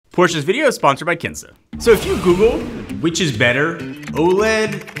Porsche's video is sponsored by Kinsa. So if you Google which is better,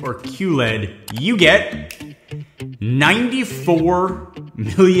 OLED or QLED, you get 94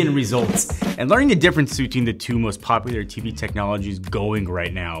 million results. And learning the difference between the two most popular TV technologies going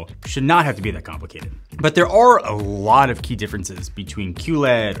right now should not have to be that complicated. But there are a lot of key differences between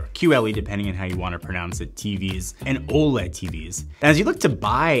QLED or QLED, depending on how you want to pronounce it, TVs, and OLED TVs. And as you look to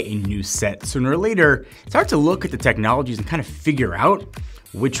buy a new set sooner or later, it's hard to look at the technologies and kind of figure out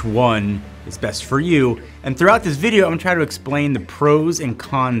which one is best for you. And throughout this video, I'm gonna try to explain the pros and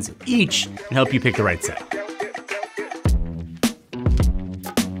cons of each and help you pick the right set.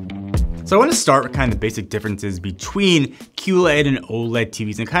 So I want to start with kind of the basic differences between QLED and OLED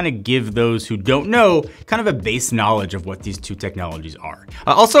TVs and kind of give those who don't know kind of a base knowledge of what these two technologies are.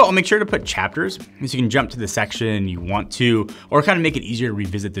 Also, I'll make sure to put chapters so you can jump to the section you want to, or kind of make it easier to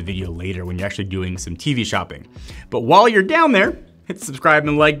revisit the video later when you're actually doing some TV shopping. But while you're down there, hit the subscribe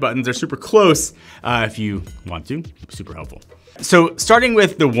and like buttons. They're super close if you want to, super helpful. So starting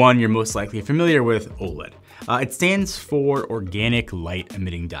with the one you're most likely familiar with, OLED. It stands for Organic Light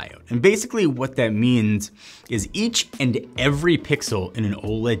Emitting Diode. And basically what that means is each and every pixel in an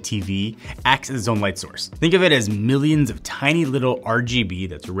OLED TV acts as its own light source. Think of it as millions of tiny little RGB,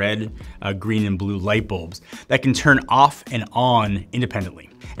 that's red, green, and blue light bulbs that can turn off and on independently.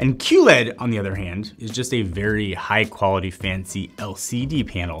 And QLED, on the other hand, is just a very high quality fancy LCD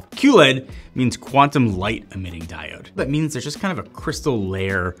panel. QLED means Quantum Light Emitting Diode. That means there's just kind of a crystal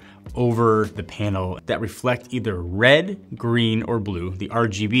layer over the panel that reflect either red, green, or blue, the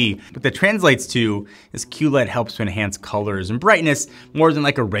RGB. What that translates to is QLED helps to enhance colors and brightness more than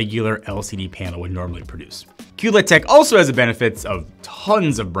like a regular LCD panel would normally produce. QLED tech also has the benefits of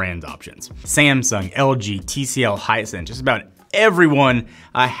tons of brand options. Samsung, LG, TCL, Hisense, just about everyone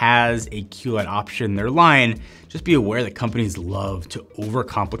has a QLED option in their line. Just be aware that companies love to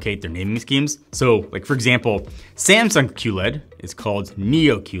overcomplicate their naming schemes. So like for example, Samsung QLED is called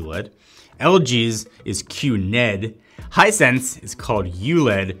Neo QLED. LG's is QNED. Hisense is called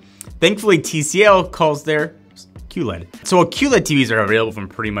ULED. Thankfully, TCL calls their QLED. So while QLED TVs are available from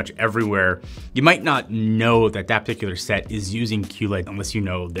pretty much everywhere, you might not know that that particular set is using QLED unless you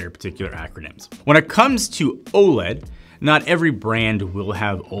know their particular acronyms. When it comes to OLED, not every brand will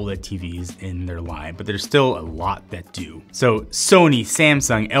have OLED TVs in their line, but there's still a lot that do. So Sony,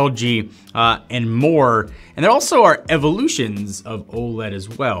 Samsung, LG, and more. And there also are evolutions of OLED as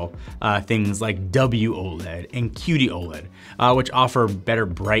well. Things like WOLED and QD-OLED, which offer better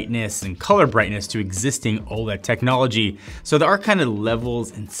brightness and color brightness to existing OLED technology. So there are kind of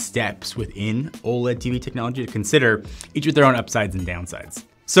levels and steps within OLED TV technology to consider, each with their own upsides and downsides.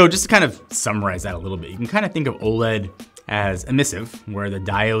 So just to kind of summarize that a little bit, you can kind of think of OLED as emissive, where the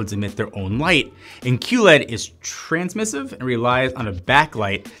diodes emit their own light, and QLED is transmissive and relies on a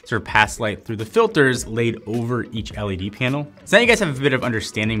backlight to sort of pass light through the filters laid over each LED panel. So now you guys have a bit of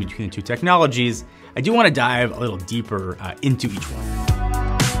understanding between the two technologies. I do want to dive a little deeper into each one.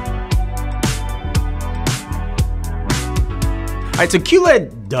 All right, so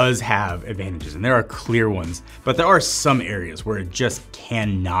QLED does have advantages, and there are clear ones, but there are some areas where it just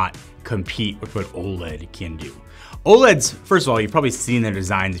cannot compete with what OLED can do. OLEDs, first of all, you've probably seen their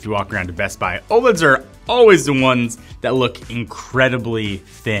designs if you walk around to Best Buy. OLEDs are always the ones that look incredibly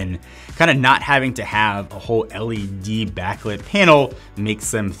thin. Kind of not having to have a whole LED backlit panel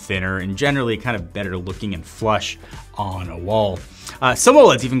makes them thinner and generally kind of better looking and flush on a wall. Some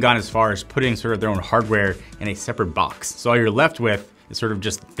OLEDs even gone as far as putting sort of their own hardware in a separate box. So all you're left with is sort of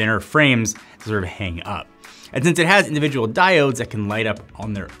just thinner frames to sort of hang up. And since it has individual diodes that can light up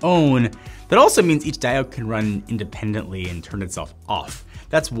on their own, that also means each diode can run independently and turn itself off.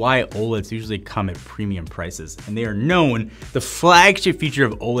 That's why OLEDs usually come at premium prices, and they are known. The flagship feature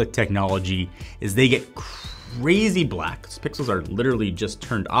of OLED technology is they get crazy black. Those pixels are literally just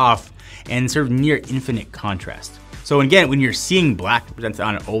turned off and sort of near infinite contrast. So again, when you're seeing black represented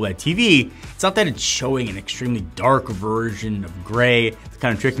on an OLED TV, it's not that it's showing an extremely dark version of gray. It's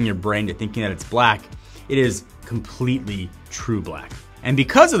kind of tricking your brain to thinking that it's black. It is completely true black. And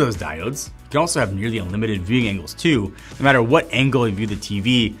because of those diodes, you can also have nearly unlimited viewing angles too. No matter what angle you view the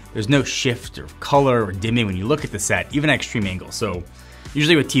TV, there's no shift or color or dimming when you look at the set, even at extreme angles. So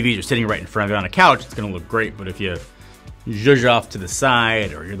usually with TVs, you're sitting right in front of it on a couch, it's gonna look great, but if you zhuzh off to the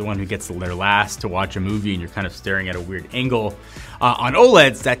side, or you're the one who gets there last to watch a movie and you're kind of staring at a weird angle, on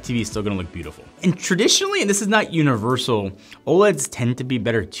OLEDs, that TV is still gonna look beautiful. And traditionally, and this is not universal, OLEDs tend to be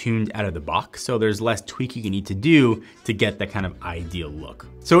better tuned out of the box, so there's less tweaking you need to do to get that kind of ideal look.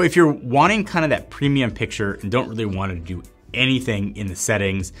 So if you're wanting kind of that premium picture and don't really want to do anything in the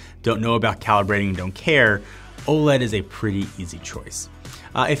settings, don't know about calibrating, don't care, OLED is a pretty easy choice.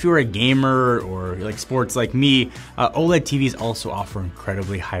 If you're a gamer or you like sports like me, OLED TVs also offer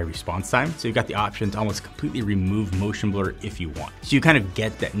incredibly high response time. So you've got the option to almost completely remove motion blur if you want. So you kind of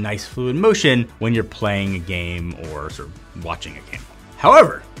get that nice fluid motion when you're playing a game or sort of watching a game.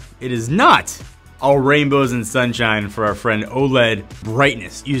 However, it is not all rainbows and sunshine for our friend OLED.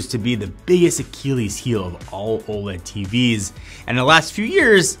 Brightness used to be the biggest Achilles heel of all OLED TVs. And in the last few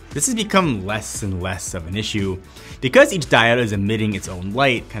years, this has become less and less of an issue. Because each diode is emitting its own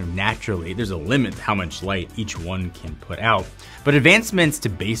light kind of naturally, there's a limit to how much light each one can put out. But advancements to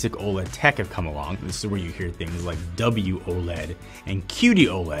basic OLED tech have come along. This is where you hear things like WOLED and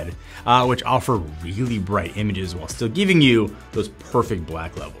QD-OLED, which offer really bright images while still giving you those perfect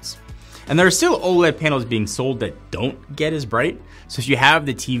black levels. And there are still OLED panels being sold that don't get as bright. So if you have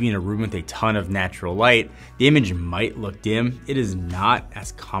the TV in a room with a ton of natural light, the image might look dim. It is not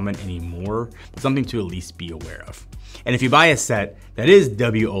as common anymore, but something to at least be aware of. And if you buy a set that is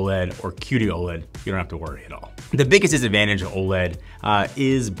WOLED or QD-OLED, you don't have to worry at all. The biggest disadvantage of OLED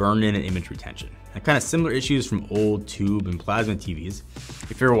is burn-in and image retention. And kind of similar issues from old tube and plasma TVs.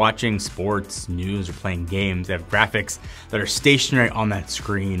 If you're watching sports, news, or playing games that have graphics that are stationary on that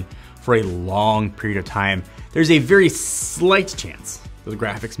screen for a long period of time, there's a very slight chance those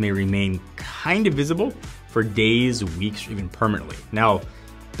graphics may remain kind of visible for days, weeks, or even permanently. Now,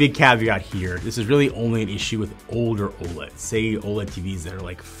 big caveat here, this is really only an issue with older OLEDs, say OLED TVs that are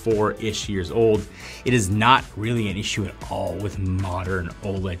like 4-ish years old. It is not really an issue at all with modern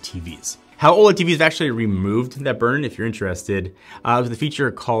OLED TVs. How OLED TVs have actually removed that burn, if you're interested, with a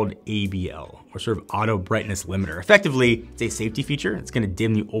feature called ABL, or sort of auto brightness limiter. Effectively, it's a safety feature. It's gonna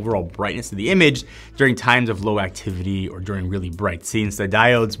dim the overall brightness of the image during times of low activity or during really bright scenes, so the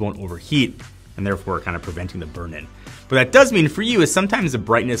diodes won't overheat and therefore kind of preventing the burn-in. What that does mean for you is sometimes the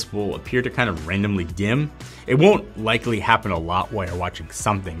brightness will appear to kind of randomly dim. It won't likely happen a lot while you're watching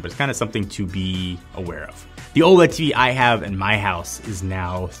something, but it's kind of something to be aware of. The OLED TV I have in my house is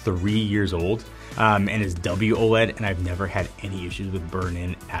now 3 years old and is WOLED, and I've never had any issues with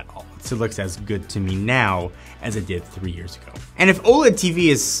burn-in at all. So it looks as good to me now as it did 3 years ago. And if OLED TV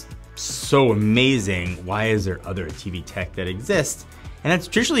is so amazing, why is there other TV tech that exists? And that's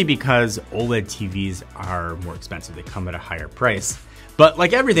traditionally because OLED TVs are more expensive. They come at a higher price. But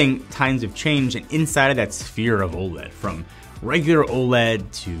like everything, times have changed, and inside of that sphere of OLED, from regular OLED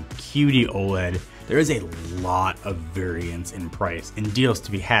to QD OLED, there is a lot of variance in price and deals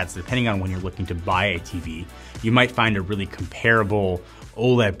to be had. So depending on when you're looking to buy a TV, you might find a really comparable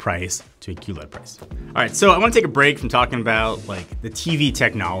OLED price to a QLED price. All right, so I want to take a break from talking about like the TV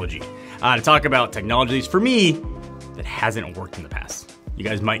technology to talk about technologies for me that hasn't worked in the past. You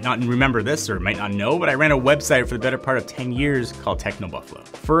guys might not remember this or might not know, but I ran a website for the better part of 10 years called TechnoBuffalo.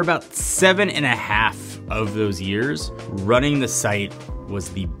 For about 7.5 of those years, running the site was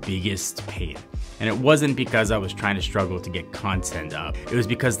the biggest pain. And it wasn't because I was trying to struggle to get content up. It was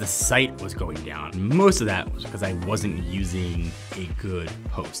because the site was going down. Most of that was because I wasn't using a good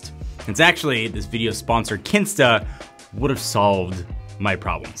host. It's actually, this video sponsor, Kinsta, would have solved my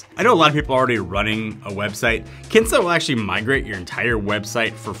problems. I know a lot of people are already running a website. Kinsta will actually migrate your entire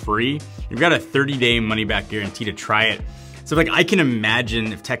website for free. You've got a 30-day money-back guarantee to try it. So like, I can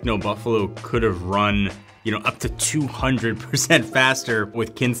imagine if TechnoBuffalo could have run up to 200% faster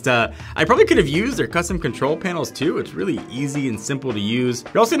with Kinsta. I probably could have used their custom control panels too. It's really easy and simple to use.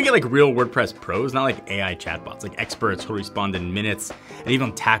 You're also gonna get like real WordPress pros, not like AI chatbots, like experts who respond in minutes and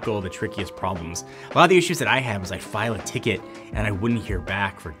even tackle the trickiest problems. A lot of the issues that I had was I'd file a ticket and I wouldn't hear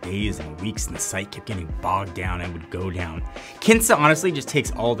back for days and weeks, and the site kept getting bogged down and would go down. Kinsta honestly just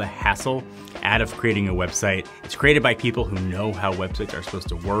takes all the hassle out of creating a website. It's created by people who know how websites are supposed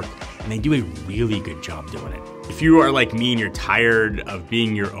to work, and they do a really good job doing it. If you are like me and you're tired of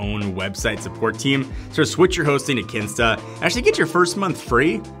being your own website support team, sort of switch your hosting to Kinsta. Actually get your first month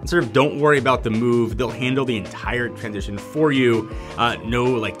free, and sort of don't worry about the move. They'll handle the entire transition for you. No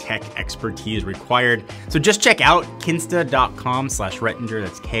like tech expertise required. So just check out kinsta.com/Rettinger.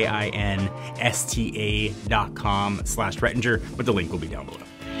 That's KINSTA.com/Rettinger, but the link will be down below.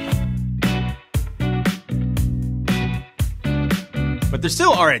 But there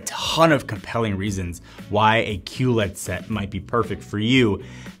still are a ton of compelling reasons why a QLED set might be perfect for you.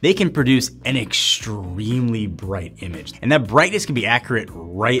 They can produce an extremely bright image, and that brightness can be accurate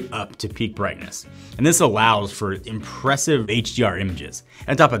right up to peak brightness. And this allows for impressive HDR images.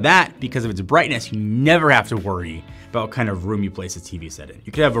 On top of that, because of its brightness, you never have to worry about what kind of room you place a TV set in.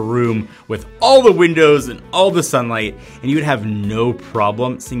 You could have a room with all the windows and all the sunlight, and you would have no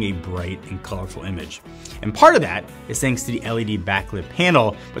problem seeing a bright and colorful image. And part of that is thanks to the LED backlit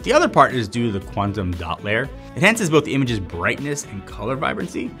panel, but the other part is due to the quantum dot layer. It enhances both the image's brightness and color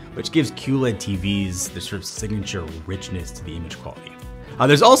vibrancy, which gives QLED TVs the sort of signature richness to the image quality.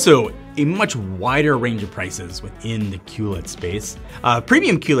 There's also a much wider range of prices within the QLED space.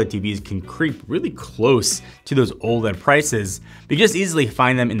 Premium QLED TVs can creep really close to those OLED prices, but you just easily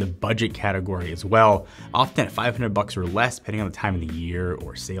find them in the budget category as well, often at $500 or less, depending on the time of the year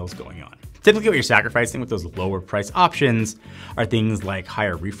or sales going on. Typically what you're sacrificing with those lower price options are things like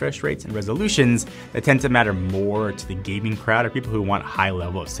higher refresh rates and resolutions that tend to matter more to the gaming crowd or people who want a high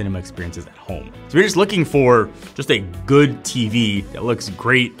level of cinema experiences at home. So if you're just looking for just a good TV that looks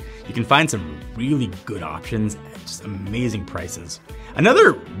great, you can find some really good options at just amazing prices.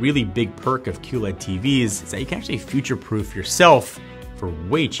 Another really big perk of QLED TVs is that you can actually future-proof yourself for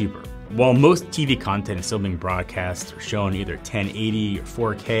way cheaper. While most TV content is still being broadcast or shown either 1080 or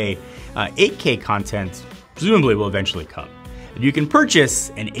 4K, 8K content presumably will eventually come. And you can purchase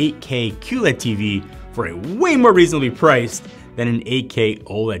an 8K QLED TV for a way more reasonably priced than an 8K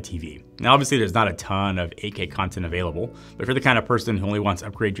OLED TV. Now obviously there's not a ton of 8K content available, but if you're the kind of person who only wants to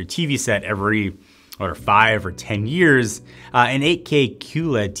upgrade your TV set every 5 or 10 years, an 8K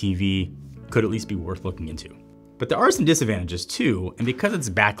QLED TV could at least be worth looking into. But there are some disadvantages too, and because it's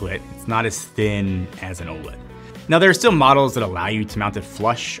backlit, it's not as thin as an OLED. Now there are still models that allow you to mount it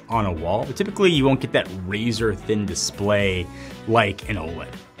flush on a wall, but typically you won't get that razor thin display like an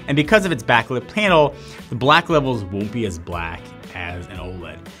OLED. And because of its backlit panel, the black levels won't be as black as an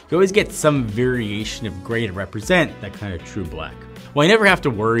OLED. You always get some variation of gray to represent that kind of true black. While you never have to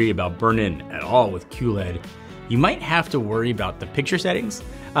worry about burn-in at all with QLED, you might have to worry about the picture settings.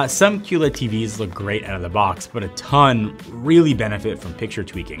 Some QLED TVs look great out of the box, but a ton really benefit from picture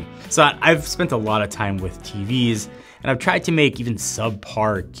tweaking. So I've spent a lot of time with TVs, and I've tried to make even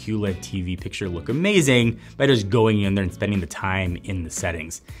subpar QLED TV picture look amazing by just going in there and spending the time in the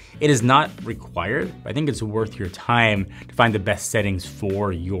settings. It is not required, but I think it's worth your time to find the best settings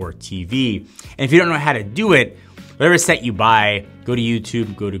for your TV. And if you don't know how to do it, whatever set you buy, go to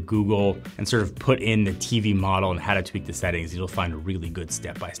YouTube, go to Google, and sort of put in the TV model and how to tweak the settings. You'll find really good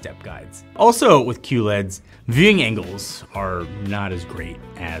step-by-step guides. Also with QLEDs, viewing angles are not as great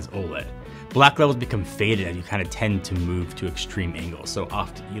as OLED. Black levels become faded as you kind of tend to move to extreme angles, so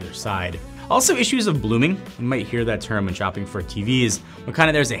off to either side. Also issues of blooming. You might hear that term when shopping for TVs, when kind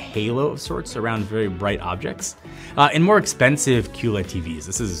of there's a halo of sorts around very bright objects. In more expensive QLED TVs,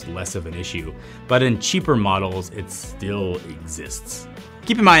 this is less of an issue, but in cheaper models, it still exists.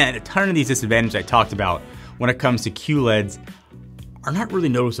 Keep in mind that a ton of these disadvantages I talked about when it comes to QLEDs are not really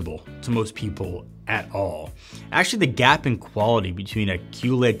noticeable to most people at all. Actually, the gap in quality between a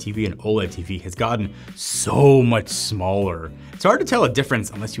QLED TV and OLED TV has gotten so much smaller. It's hard to tell a difference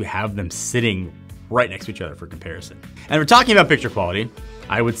unless you have them sitting right next to each other for comparison. And we're talking about picture quality,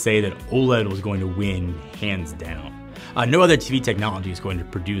 I would say that OLED was going to win hands down. No other TV technology is going to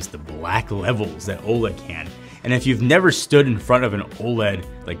produce the black levels that OLED can. And if you've never stood in front of an OLED,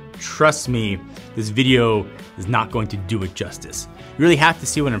 like trust me, this video is not going to do it justice. You really have to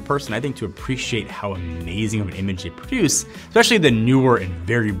see one in person, I think, to appreciate how amazing of an image they produce, especially the newer and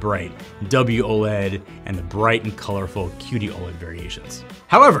very bright WOLED and the bright and colorful QD-OLED variations.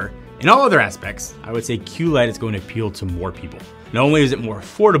 However, in all other aspects, I would say QLED is going to appeal to more people. Not only is it more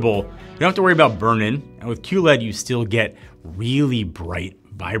affordable, you don't have to worry about burn-in, and with QLED you still get really bright,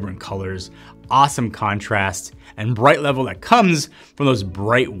 vibrant colors, awesome contrast, and bright level that comes from those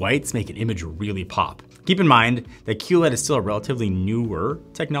bright whites make an image really pop. Keep in mind that QLED is still a relatively newer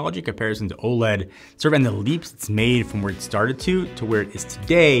technology in comparison to OLED, sort of, and the leaps it's made from where it started to where it is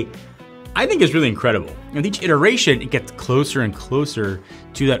today, I think is really incredible. And with each iteration, it gets closer and closer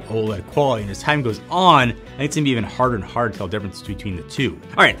to that OLED quality. And as time goes on, I think it's gonna be even harder and harder to tell the difference between the two.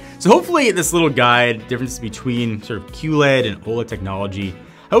 All right, so hopefully this little guide, differences between sort of QLED and OLED technology,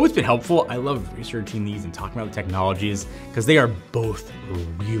 I hope it's been helpful. I love researching these and talking about the technologies because they are both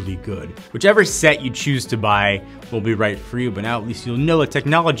really good. Whichever set you choose to buy will be right for you, but now at least you'll know the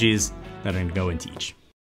technologies that I'm gonna go into each.